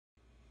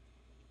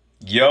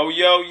Yo,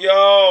 yo,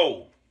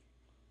 yo.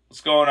 What's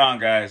going on,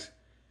 guys?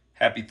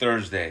 Happy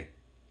Thursday.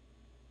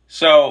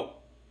 So,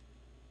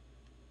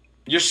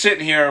 you're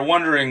sitting here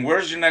wondering,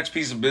 where's your next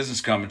piece of business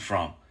coming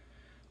from?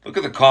 Look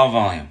at the call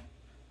volume.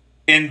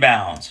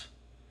 Inbounds.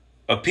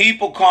 Of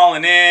people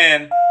calling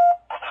in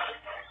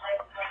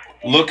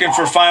looking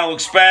for final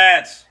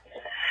expense.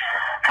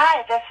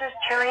 Hi, this is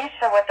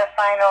Teresa with the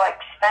Final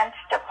Expense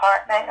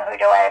Department. Who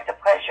do I have the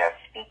pleasure of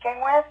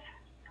speaking with?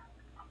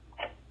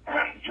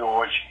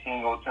 George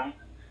Hingleton,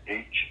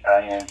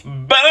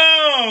 H-I-N.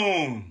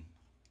 Boom!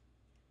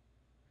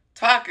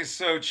 Talk is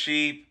so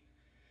cheap.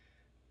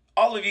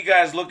 All of you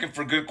guys looking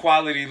for good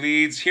quality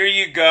leads, here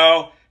you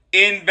go.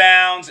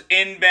 Inbounds,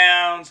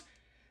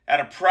 at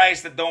a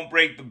price that don't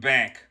break the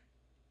bank.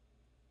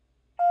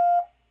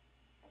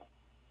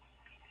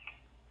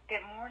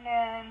 Good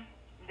morning.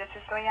 This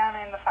is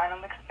Liana in the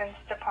Final Expense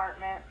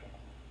Department.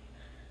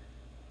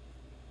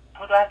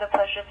 Who do I have the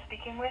pleasure of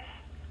speaking with?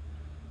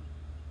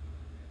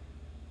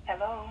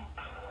 Hello?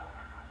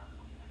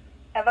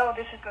 Hello,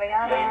 this is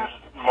Liana.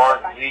 Name's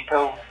Mark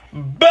Zico.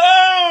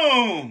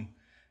 Boom!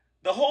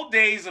 The whole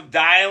days of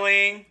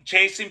dialing,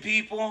 chasing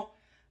people,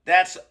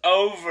 that's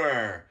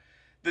over.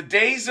 The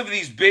days of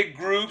these big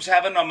groups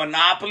having a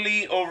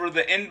monopoly over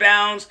the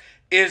inbounds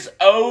is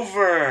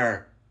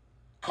over.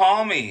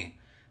 Call me.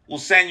 We'll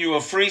send you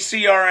a free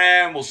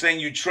CRM, we'll send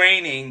you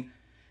training,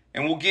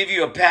 and we'll give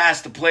you a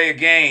pass to play a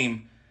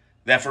game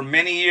that for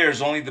many years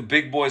only the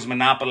big boys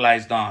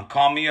monopolized on.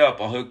 Call me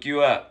up, I'll hook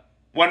you up.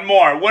 One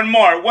more. Good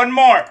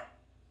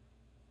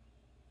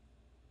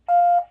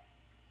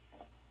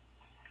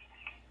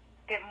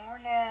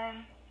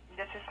morning.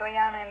 This is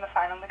Liana in the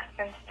Final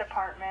Expense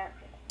Department.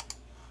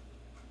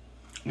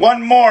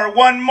 One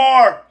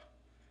more.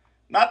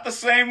 Not the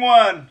same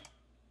one.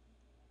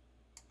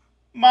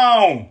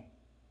 Mom.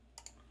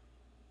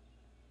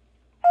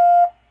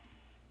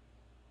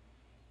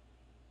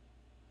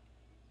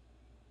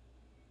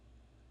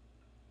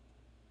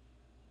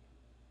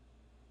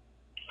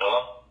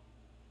 Hello?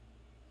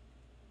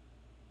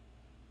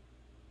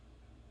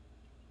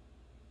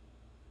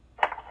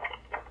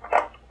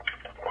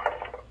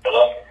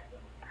 Hello?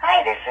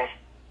 Hi, this is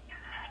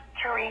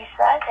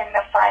Teresa in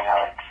the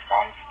Final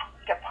Expense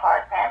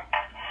Department.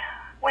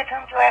 With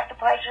whom do I have the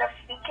pleasure of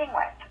speaking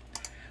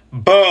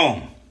with?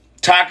 Boom.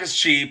 Talk is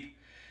cheap.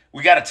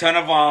 We got a ton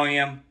of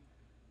volume.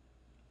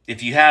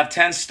 If you have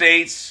 10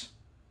 states,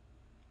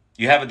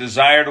 you have a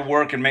desire to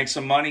work and make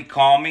some money,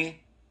 call me.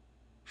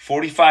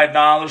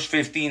 $45,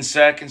 15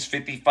 seconds,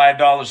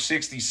 $55,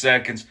 60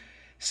 seconds,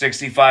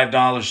 $65,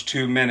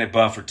 2-minute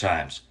buffer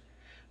times.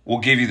 We'll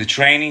give you the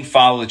training,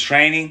 follow the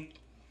training.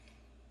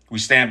 We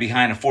stand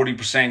behind a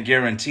 40%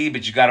 guarantee,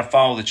 but you got to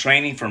follow the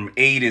training from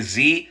A to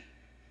Z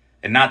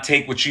and not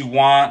take what you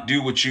want,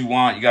 do what you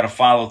want. You got to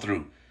follow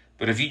through.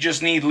 But if you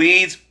just need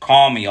leads,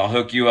 call me. I'll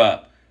hook you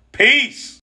up. Peace.